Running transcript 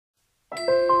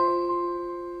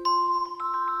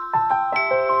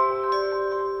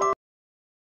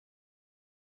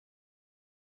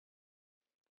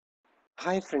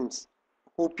Hi friends,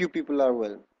 hope you people are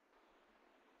well.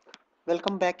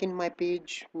 Welcome back in my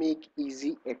page Make Easy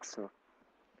Excel.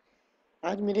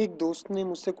 आज मेरे एक दोस्त ने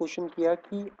मुझसे क्वेश्चन किया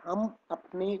कि हम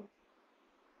अपने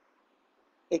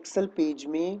एक्सेल पेज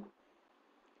में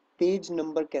पेज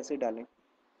नंबर कैसे डालें।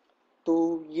 तो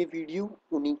ये वीडियो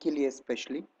उन्हीं के लिए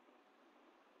स्पेशली।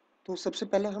 तो सबसे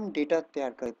पहले हम डेटा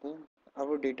तैयार करते हैं।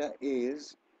 Our data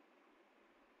is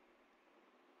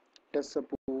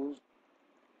suppose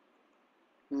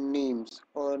names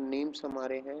और नेम्स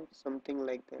हमारे हैं समथिंग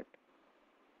लाइक दैट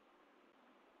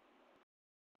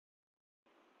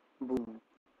बूम।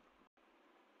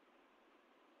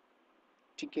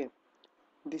 ठीक है,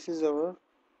 this is our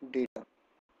data.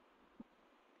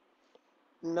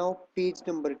 Now page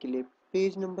number के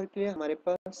लिए हमारे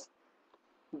पास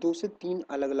 2 से 3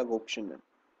 अलग अलग ऑप्शन है।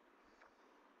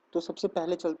 तो सबसे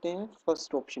पहले चलते हैं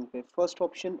फर्स्ट ऑप्शन पे। First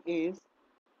option is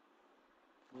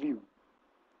view.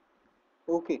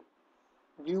 Okay,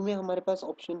 view में हमारे पास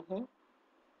ऑप्शन है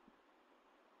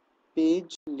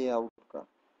पेज लेआउट का।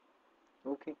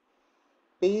 ओके,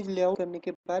 पेज लेआउट करने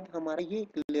के बाद हमारा ये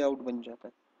एक लेआउट बन जाता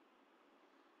है।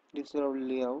 This is our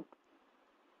layout.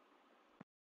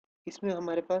 इसमें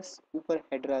हमारे पास ऊपर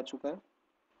हेडर आ चुका है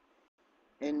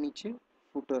एंड नीचे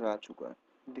फुटर आ चुका है।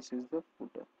 This is the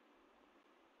footer.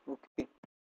 Okay,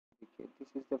 देखिए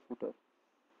दिस इज द फुटर।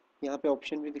 यहाँ पे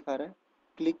ऑप्शन भी दिखा रहा है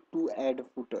click to add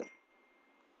footer.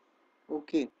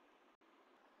 Okay,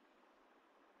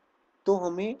 तो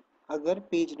हमें अगर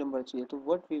पेज नंबर चाहिए तो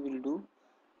व्हाट वी विल डू,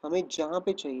 हमें जहाँ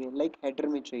पे चाहिए लाइक हेडर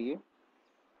में चाहिए,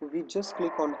 we just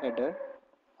click on header.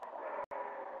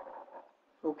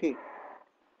 Okay,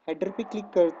 header पे क्लिक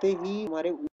करते ही हमारे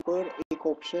ऊपर एक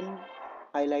ऑप्शन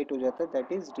हाईलाइट हो जाता है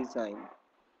दैट इज डिजाइन।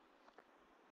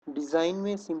 डिजाइन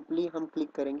में सिंपली हम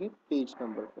क्लिक करेंगे पेज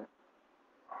नंबर पे।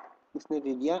 इसने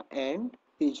दे दिया and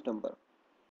page number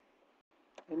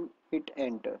and hit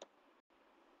enter.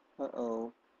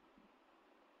 हो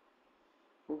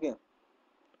गया।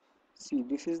 See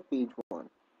this is page 1।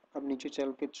 अब नीचे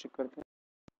चल के चेक करते हैं।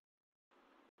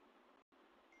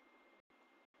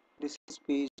 This is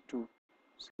page 2।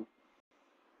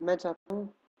 मैं चाहता हूँ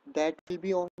that will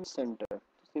be on centre.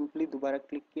 Simply दोबारा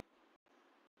क्लिक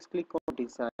किया, click on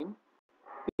design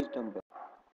page number.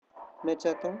 मैं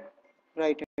चाहता हूँ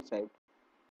right hand side,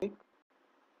 click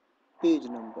page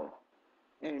number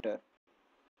enter.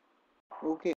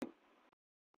 Okay,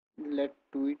 let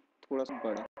do it थोड़ा सा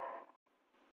बड़ा।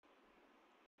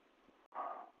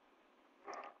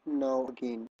 नाउ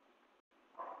अगेन,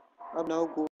 अब नाउ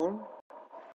गो ऑन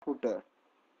फुटर।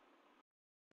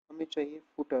 हमें चाहिए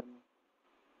फुटर में,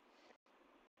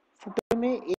 फुटर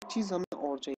में एक चीज हमें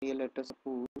और चाहिए। लेट अस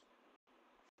सपोज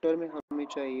फुटर में हमें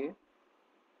चाहिए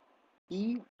कि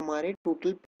हमारे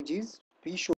टोटल पेजेस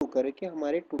भी शो करे कि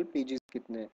हमारे टोटल पेजेस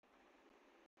कितने हैं।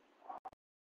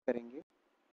 करेंगे,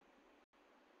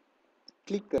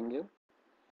 क्लिक करेंगे,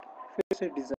 फिर से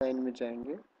डिजाइन में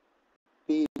जाएंगे,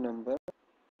 पेज नंबर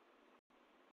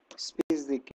स्पेस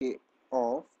देके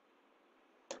ऑफ,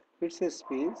 फिर से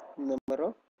space number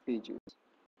of pages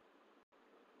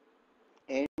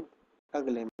and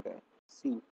अगले में गए।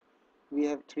 सी we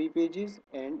have 3 pages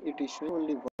and it is showing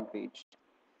only 1 page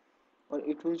or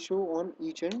it will show on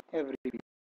each and every page.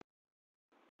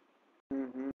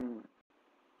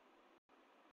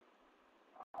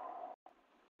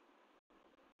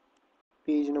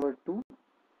 Page number 2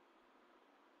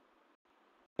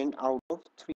 and out of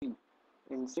 3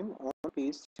 and same on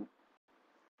page 2.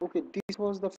 Okay, this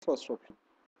was the first option.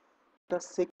 The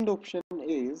second option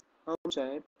is हम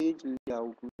चाहे page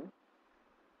layout में।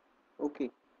 Okay,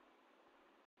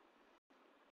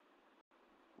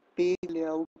 page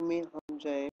layout में हम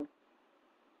जाए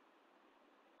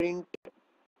print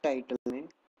title में।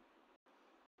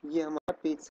 ये हमारा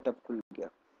page setup खुल गया।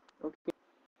 ओके,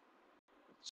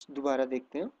 दोबारा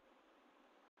देखते हैं।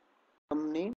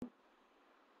 हमने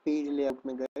पेज लेआउट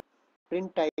में गए,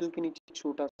 प्रिंट टाइटल के नीचे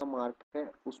छोटा सा मार्क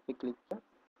है उस पर क्लिक किया,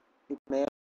 एक नया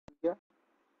किया,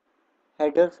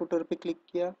 हेडर फुटर पे क्लिक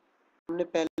किया। हमने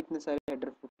पहले इतने सारे हेडर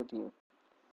फुटर दिए।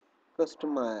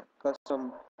 कस्टम आया, कस्टम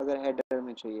अगर हेडर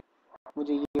में चाहिए,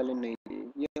 मुझे ये वाले नहीं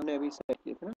चाहिए, ये हमने अभी सेट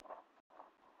किए थे ना,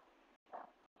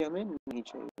 ये हमें नहीं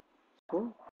चाहिए, तो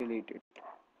डिलीट इट।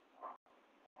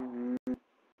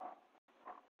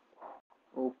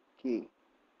 ओके,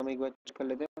 हम एक बार चेक कर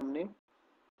लेते हैं। हमने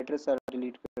हेडर सारा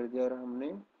डिलीट कर दिया और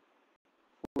हमने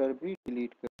फुटर भी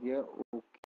डिलीट कर दिया।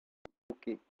 ओके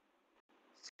ओके,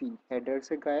 सी हेडर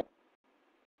से गायब।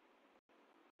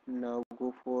 Now go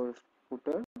for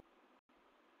footer,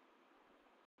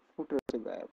 footer से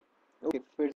गायब। ओके,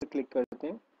 फिर से क्लिक करते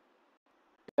हैं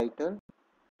title,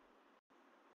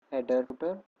 header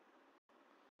footer,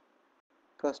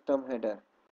 custom header.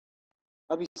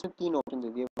 अब इसमें 3 ऑप्शन दे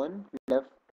दिए, 1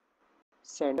 लेफ्ट,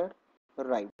 सेंटर,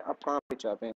 राइट। आप कहाँ पे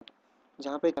चाहते हैं?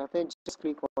 जहाँ पे चाहते हैं just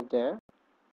click on that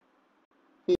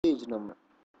page number,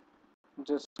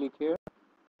 just click here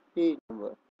page number,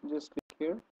 just click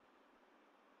here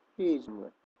page number.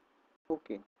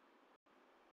 Okay,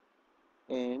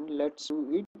 and let's do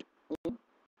it in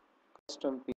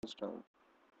custom page down,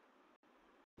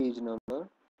 page number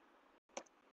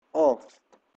of,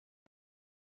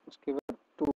 उसके बाद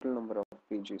total number of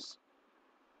pages,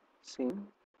 same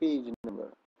page number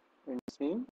and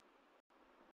same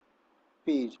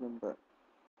page number.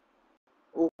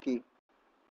 Okay,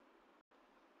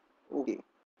 okay,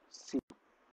 see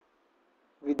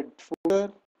with the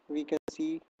footer we can see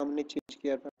हमने change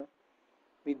किया था,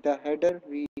 with the header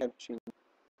we have changed.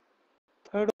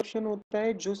 Third option होता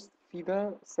है जो सीधा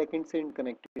second से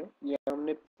कनेक्टेड है, या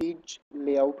हमने पेज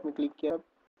लेआउट में क्लिक किया,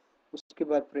 उसके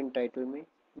बाद प्रिंट टाइटल में,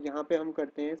 यहाँ पे हम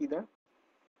करते हैं सीधा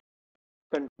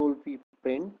कंट्रोल पी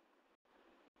प्रिंट,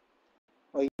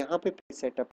 और यहाँ पे पेज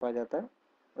सेटअप आ जाता है,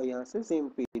 और यहाँ से सेम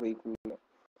पेज वही खुल गया,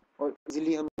 और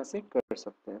इजीली हम यहाँ से कर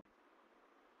सकते हैं।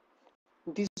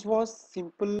 This was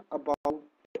simple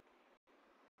about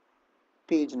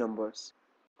page numbers.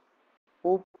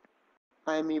 Hope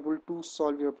I am able to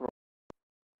solve your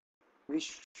problem. Wish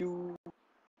you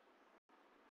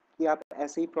कि आप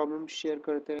ऐसे ही प्रॉब्लम शेयर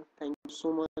करते हैं। Thank you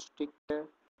so much, take care,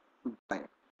 bye.